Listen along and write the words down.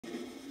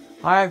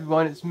Hi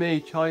everyone, it's me,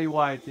 Charlie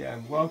Wide here,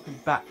 and welcome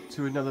back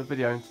to another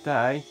video. And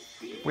today,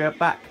 we are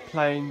back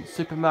playing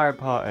Super Mario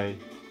Party.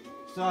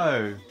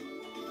 So,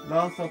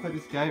 last time I played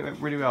this game, it went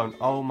really well, and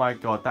oh my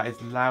god, that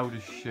is loud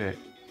as shit.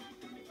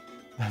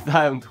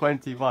 That on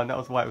 21, that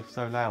was why it was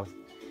so loud.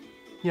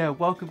 Yeah,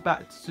 welcome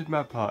back to Super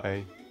Mario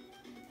Party.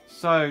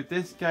 So,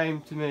 this game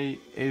to me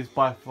is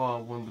by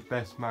far one of the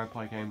best Mario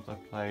Party games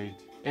I've played,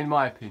 in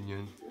my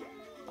opinion.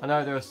 I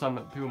know there are some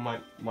that people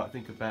might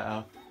think are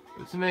better.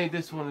 But to me,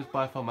 this one is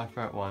by far my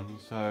favourite one,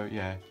 so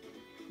yeah.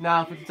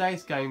 Now, for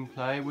today's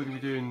gameplay, we're going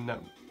to be doing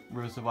that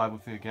River Survival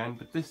thing again,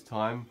 but this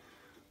time,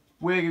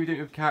 we're going to be doing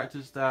it with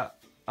characters that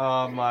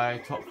are my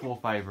top 4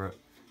 favourite.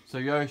 So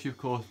Yoshi, of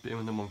course,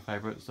 being my #1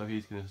 favourite, so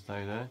he's going to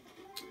stay there.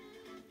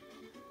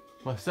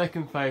 My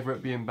second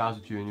favourite being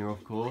Bowser Jr.,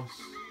 of course.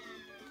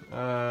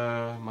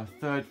 My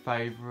third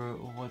favourite,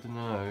 oh, I don't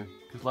know,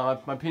 because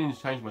like, my opinion's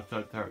changed my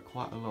third favourite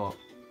quite a lot.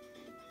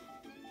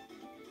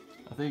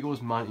 I think it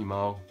was Mighty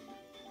Mole.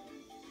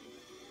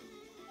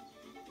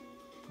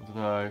 I don't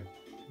know.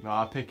 No,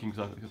 I'm picking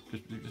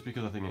just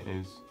because I think it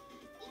is.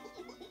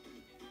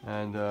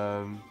 And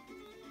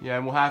yeah,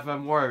 and we'll have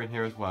Wario in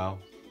here as well,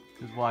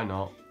 because why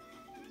not?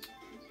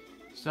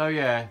 So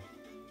yeah,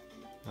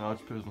 I'll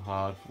just put it on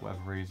hard for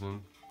whatever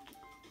reason.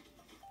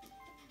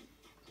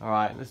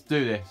 Alright, let's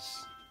do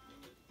this.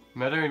 I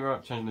mean, I don't really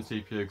want to change the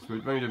CPU because we're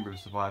only doing a bit of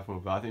survival,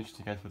 but I think just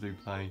in case I do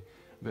play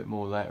a bit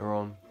more later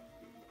on,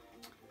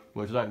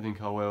 which I don't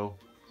think I will.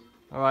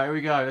 Alright, here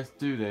we go, let's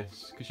do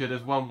this. Because yeah,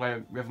 there's one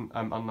way we haven't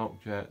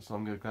unlocked yet, so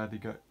I'm going to gladly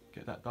get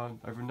that done,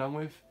 over and done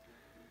with.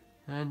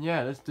 And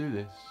yeah, let's do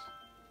this.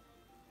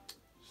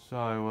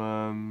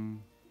 So,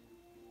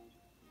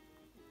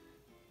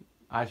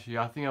 actually,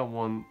 I think I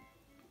want...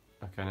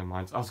 Okay, never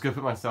mind. I was going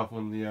to put myself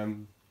on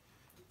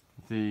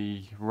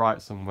the right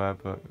somewhere,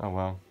 but oh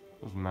well,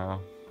 doesn't matter.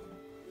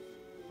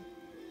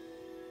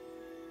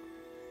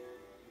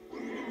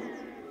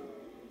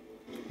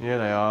 Here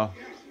they are.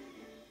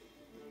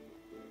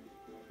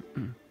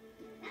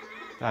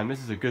 Damn,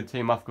 this is a good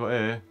team I've got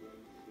here.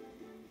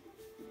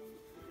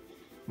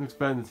 Looks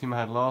better than the team I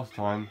had last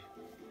time.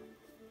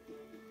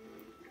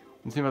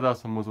 The team I had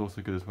last time was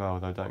also good as well,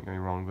 though, don't get me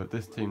wrong, but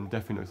this team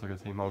definitely looks like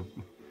a team I would,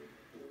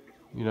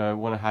 you know,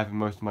 want to have in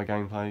most of my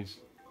gameplays.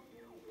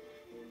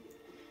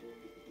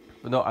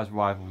 But not as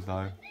rivals,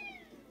 though.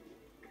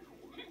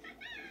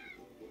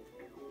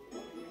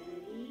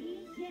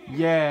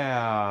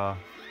 Yeah!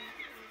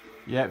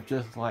 Yep,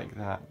 just like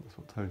that. That's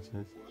what Toad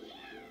says.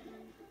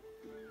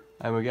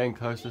 And we're getting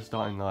close to the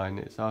starting line.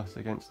 It's us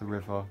against the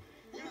river.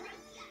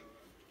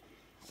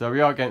 So we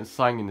are against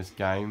Sang in this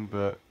game,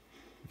 but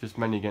just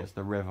mainly against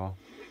the river.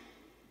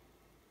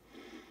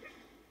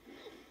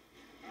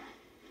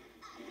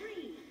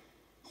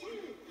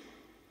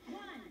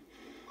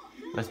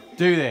 Let's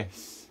do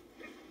this!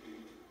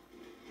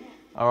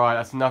 Alright,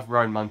 that's enough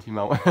road, Monty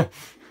Mole.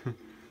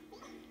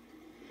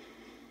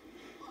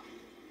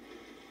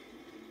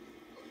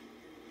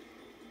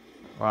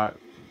 Right,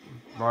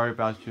 Mario,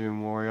 Bowser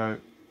and Wario.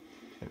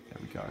 There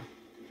we go.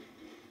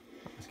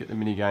 Let's get the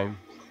mini game.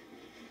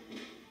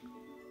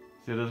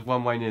 See, there's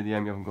one way near the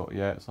end we haven't got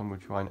yet, so I'm going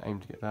to try and aim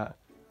to get that.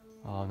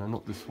 Oh no,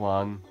 not this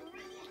one.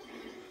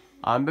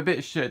 I'm a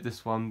bit shit at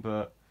this one,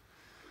 but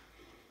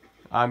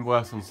I'm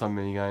worse on some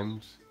mini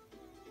games.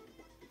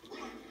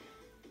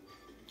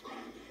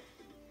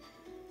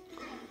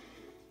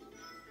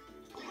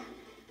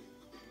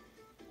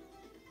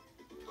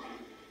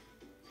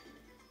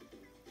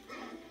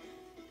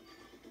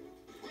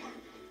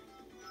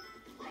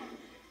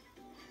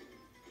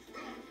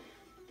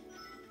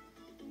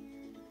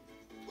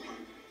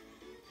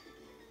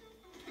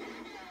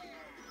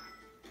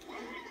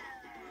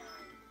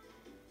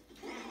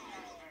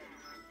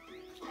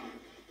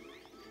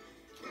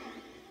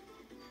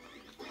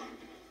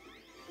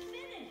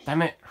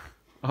 Damn it!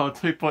 Oh,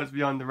 2 points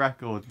behind the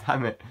record.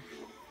 Damn it.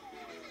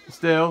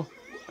 Still,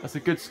 that's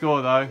a good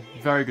score though.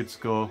 Very good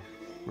score.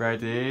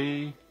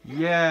 Ready?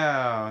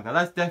 Yeah! Now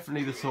that's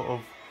definitely the sort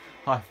of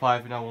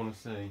high-fiving I want to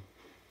see.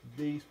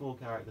 These 4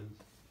 characters.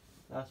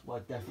 That's what I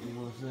definitely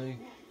want to see.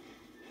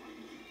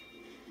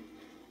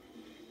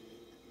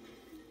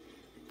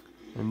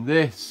 And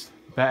this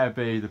better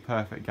be the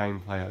perfect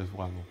gameplay as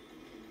well.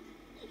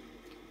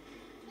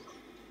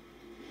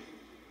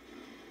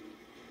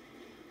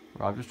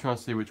 Right, I'm just trying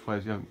to see which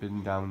ways we haven't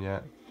been down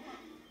yet.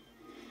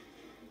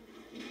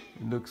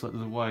 It looks like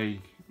there's a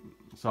way,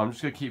 so I'm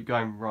just going to keep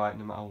going right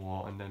no matter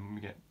what, and then when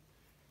we get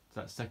to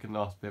that second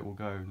last bit we'll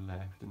go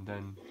left, and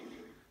then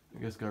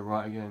I guess go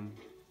right again.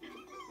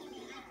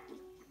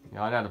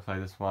 Yeah, I know how to play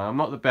this one. I'm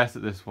not the best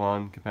at this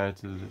one compared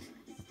to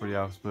everybody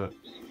else, but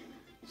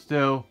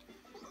still.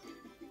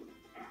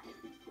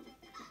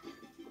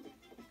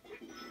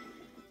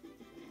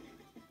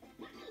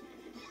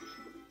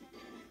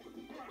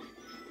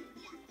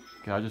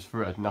 Okay, I just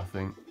threw it at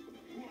nothing.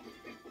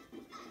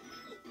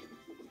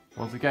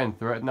 Once again,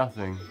 threw it at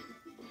nothing.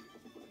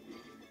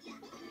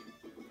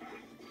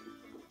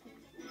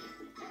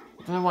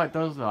 I don't know why it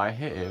does that. I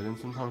hit it, and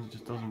sometimes it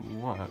just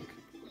doesn't work.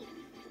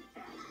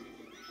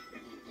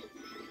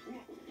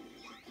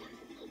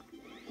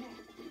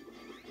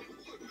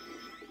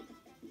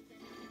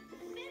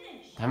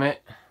 Damn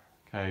it.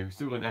 Okay, we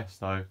still got an S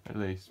though, at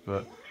least,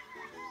 but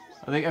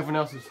I think everyone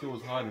else's score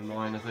was higher than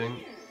mine, I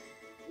think.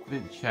 I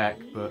didn't check,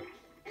 but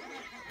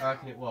I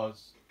reckon it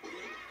was.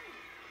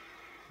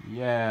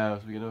 Yeah,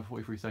 so we get another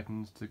 43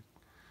 seconds to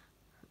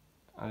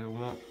add it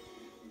all up.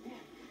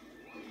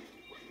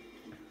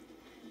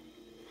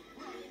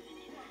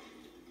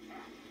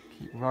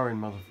 Keep rowing,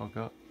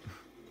 motherfucker.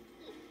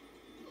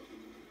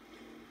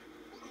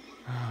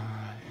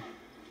 Alright.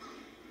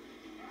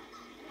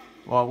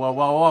 Whoa, whoa,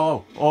 whoa,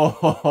 whoa,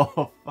 whoa!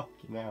 Oh,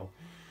 fucking hell.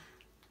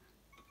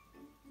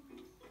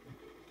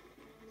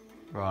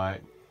 Right.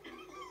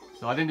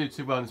 So I didn't do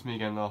too well in this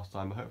minigame last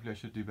time, but hopefully I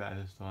should do better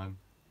this time.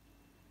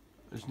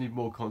 I just need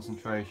more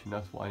concentration,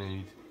 that's what I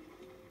need.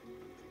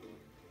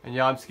 And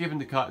yeah, I'm skipping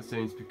the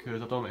cutscenes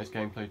because I don't want this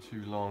gameplay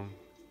too long.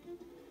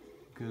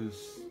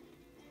 Because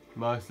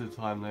most of the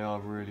time they are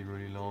really,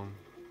 really long.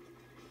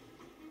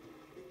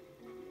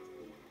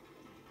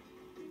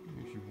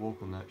 You should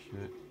walk on that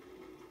shit.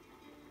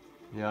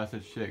 Yeah, I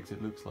said shit because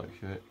it looks like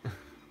shit.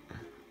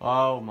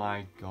 Oh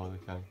my god,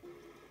 okay.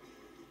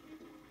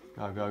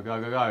 Go, go,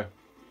 go, go, go.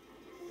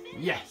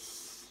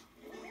 Yes!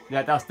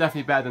 Yeah, that's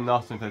definitely better than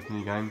last time I played this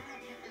minigame.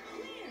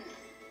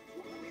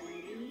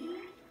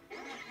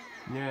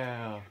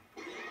 Yeah.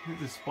 Look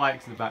at the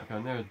spikes in the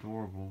background, they're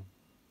adorable.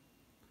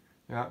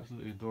 They're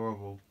absolutely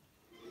adorable.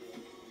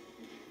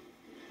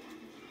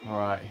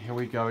 Alright, here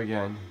we go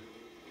again.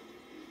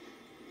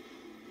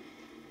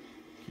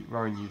 Keep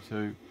rowing, you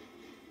two.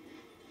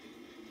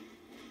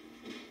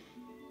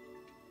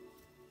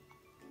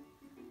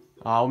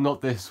 Oh, not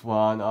this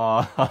one.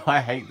 Oh,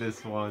 I hate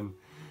this one.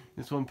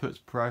 This one puts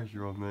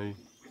pressure on me.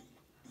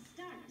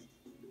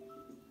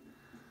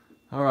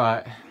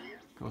 Alright.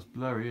 Got us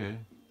blurry here.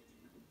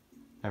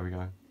 There we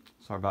go.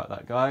 Sorry about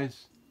that,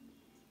 guys.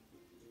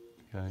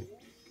 Okay.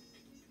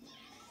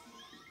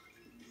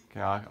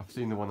 Okay, I've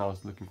seen the one I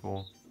was looking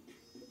for.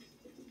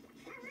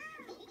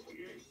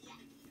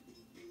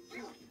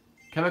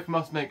 Kamek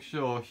must make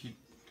sure he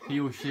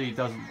or she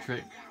doesn't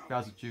trick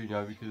Bowser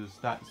Jr. because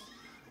that's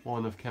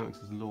one of Kamek's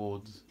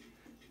lords.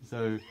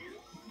 So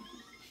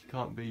she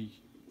can't be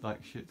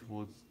like shit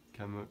towards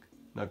Kamek.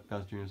 No,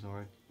 Bowser Jr.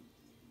 Sorry.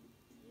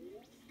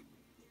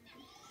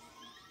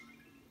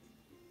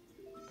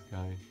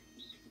 Okay.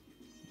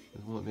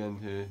 There's one at the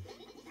end here.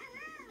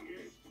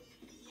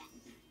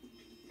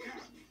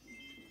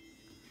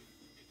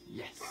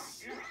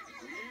 Yes!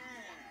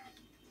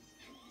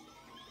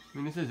 I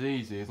mean, this is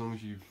easy as long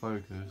as you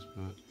focus,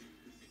 but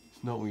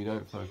it's not when you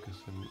don't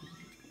focus. And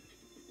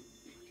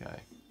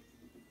okay.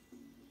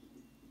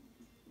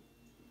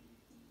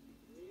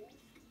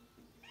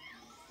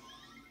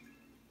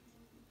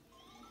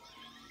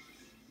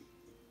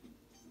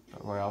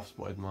 Don't worry, I've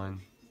spotted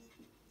mine.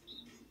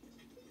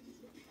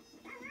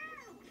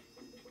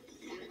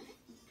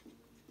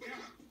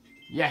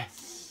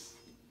 Yes!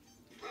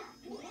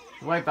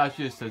 The way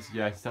Bowser says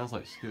yes sounds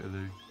like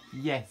Scootaloo.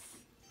 Yes!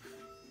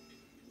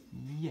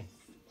 Yes!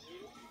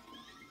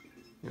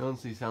 It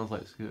honestly sounds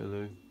like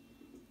Scootaloo.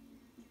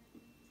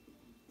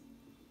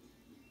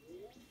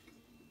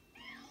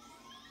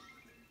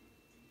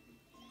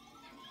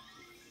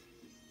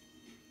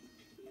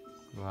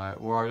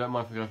 Right, well I don't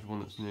mind if I go for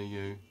one that's near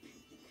you.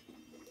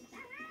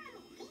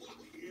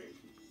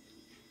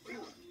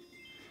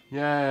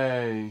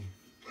 Yay!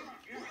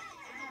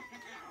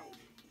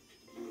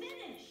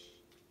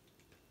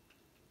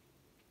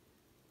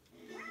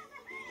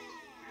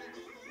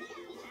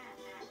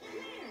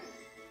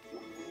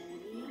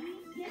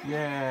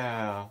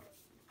 Yeah!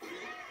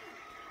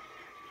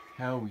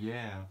 Hell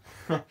yeah!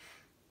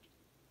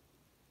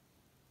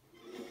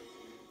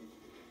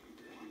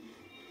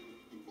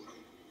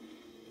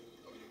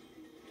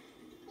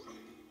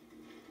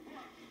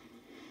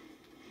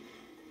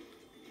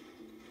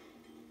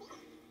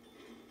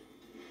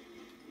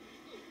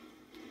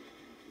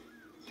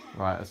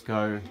 Right, let's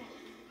go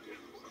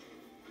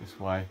this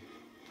way.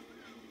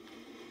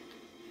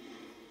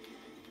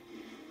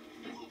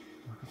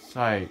 For God's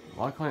sake,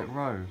 why can't it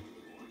row?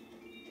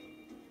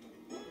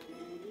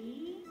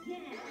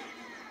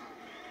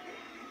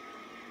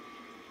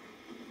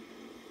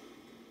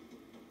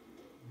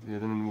 Yeah,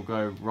 then we'll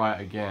go right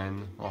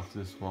again after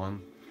this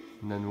one,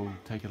 and then we'll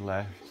take a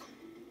left.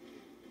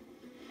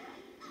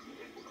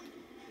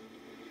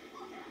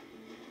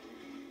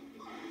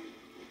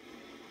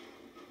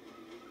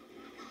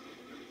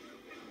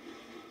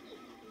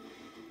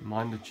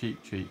 Mind the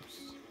cheap cheeps.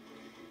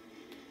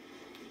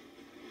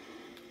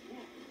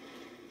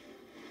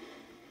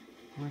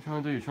 What are you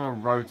trying to do? You're trying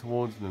to row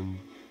towards them,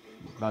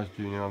 Baz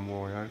Jr. and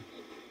Wario.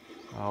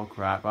 Oh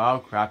crap, oh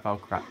crap, oh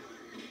crap.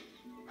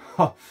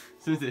 As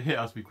soon as it hit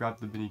us, we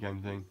grabbed the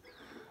minigame thing.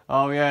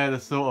 Oh yeah, the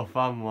sort of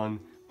fun one.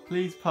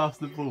 Please pass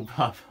the ball,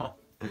 Papa.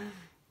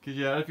 Because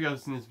yeah, I don't know if you guys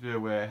have seen this video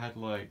where it had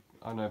like,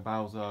 I don't know,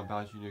 Bowser,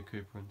 Bowser Jr.,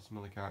 Cooper and some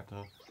other character.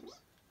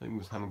 I think it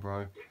was Hammer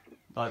Bro.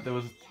 Like there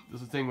was a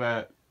thing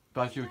where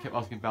Bowser Jr. kept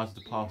asking Bowser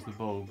to pass the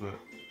ball, but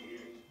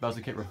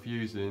Bowser kept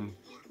refusing.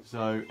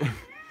 So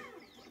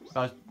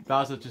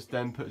Bowser just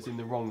then puts in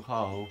the wrong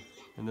hole,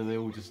 and then they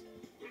all just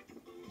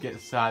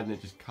gets sad and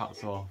it just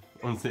cuts off.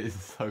 Honestly, this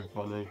is so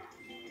funny.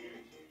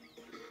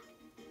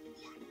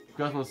 If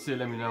you guys want to see it,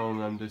 let me know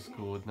on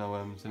Discord and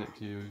I'll send it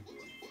to you.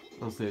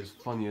 Honestly, it's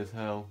funny as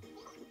hell.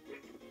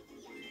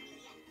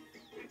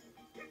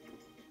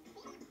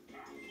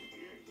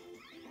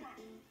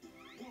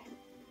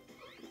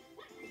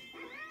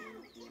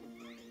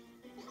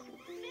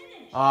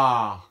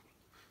 Ah!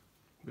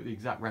 Got the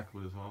exact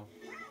record as well.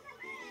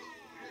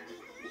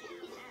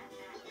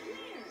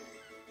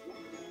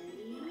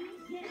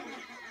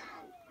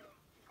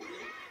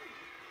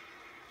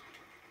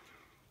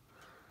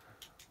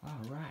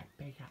 Alright,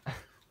 big up.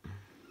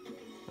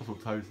 That's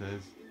what Toad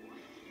says.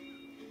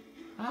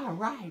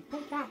 Alright,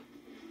 big up.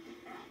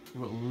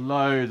 We've got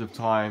loads of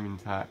time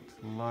intact.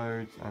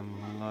 Loads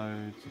and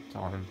loads of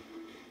time.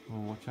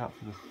 Oh, watch out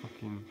for the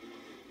fucking...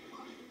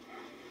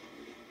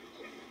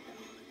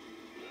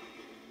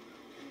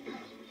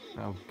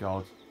 Oh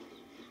god.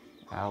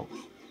 Ouch.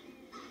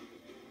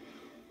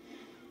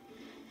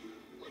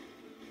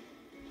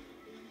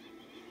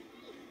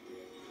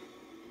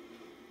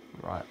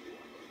 Right.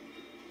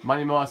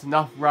 Money more, that's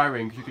enough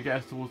rowing because you could get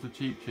us towards the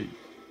Cheep Cheeps.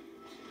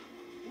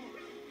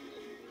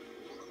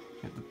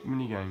 Get the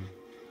minigame.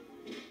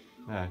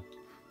 There.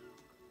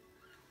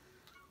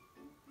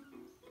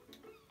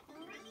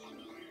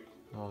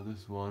 Oh,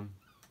 this one.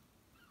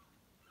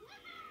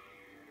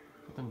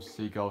 Got them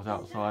seagulls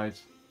outside.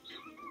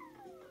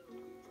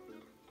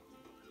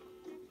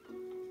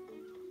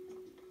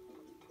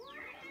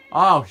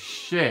 Oh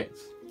shit!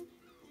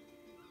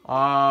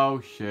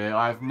 Oh shit,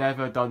 I've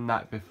never done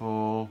that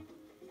before.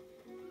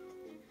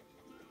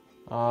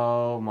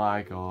 Oh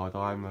my god,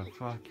 I'm a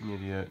fucking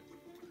idiot.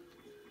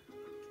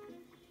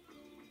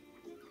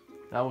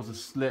 That was a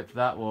slip,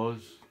 that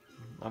was.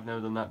 I've never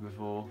done that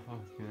before.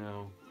 Fucking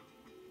hell.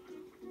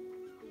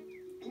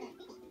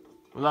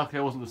 Well, luckily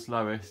I wasn't the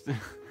slowest.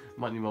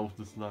 Money was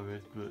the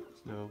slowest, but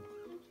still.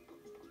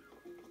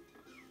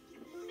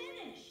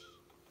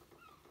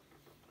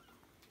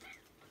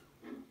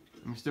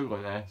 I'm still got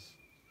an S.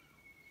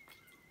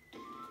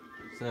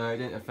 So it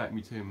didn't affect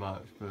me too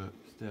much, but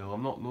still,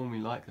 I'm not normally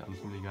like that on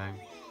this minigame.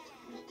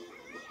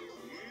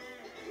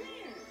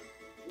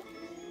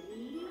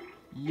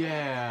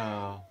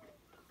 Yeah.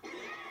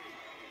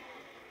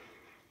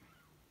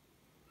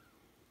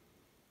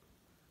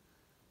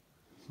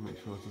 Just make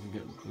sure it doesn't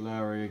get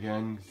blurry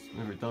again, 'cause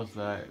if it does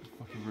that, it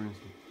fucking ruins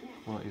the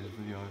quality of the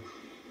video.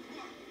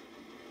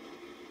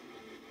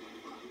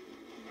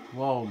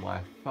 Whoa,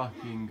 my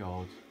fucking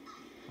god.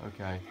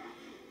 Okay.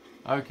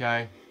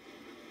 Okay.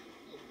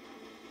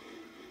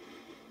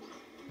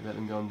 Let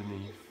them go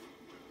underneath.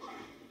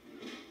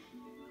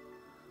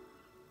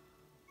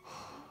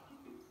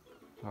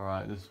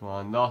 Alright, this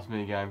one. Last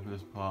mini game for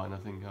this part, and I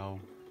think I'll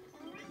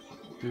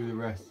do the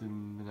rest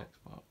in the next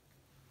part.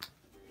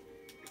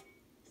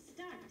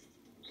 Start.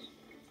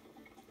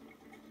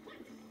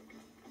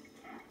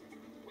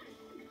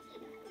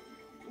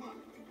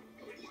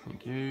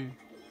 Thank you.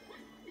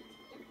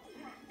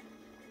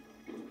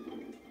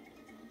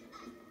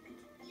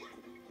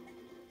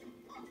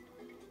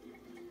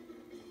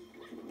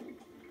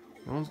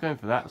 No one's going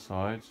for that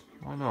side.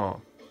 Why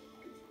not?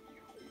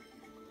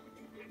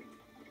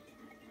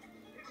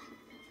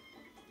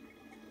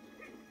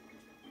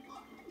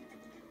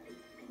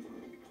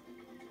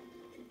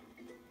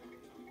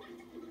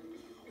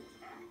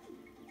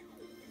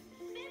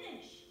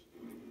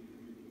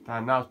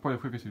 Damn, that was probably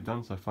the quickest we've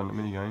done so far in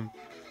the minigame.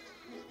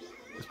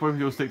 It's probably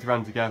we all stick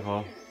around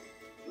together.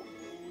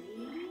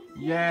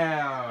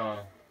 Yeah!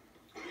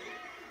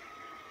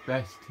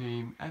 Best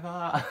team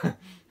ever!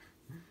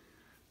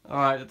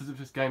 Alright, that does it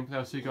for this gameplay.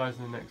 I'll see you guys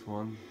in the next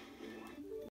one.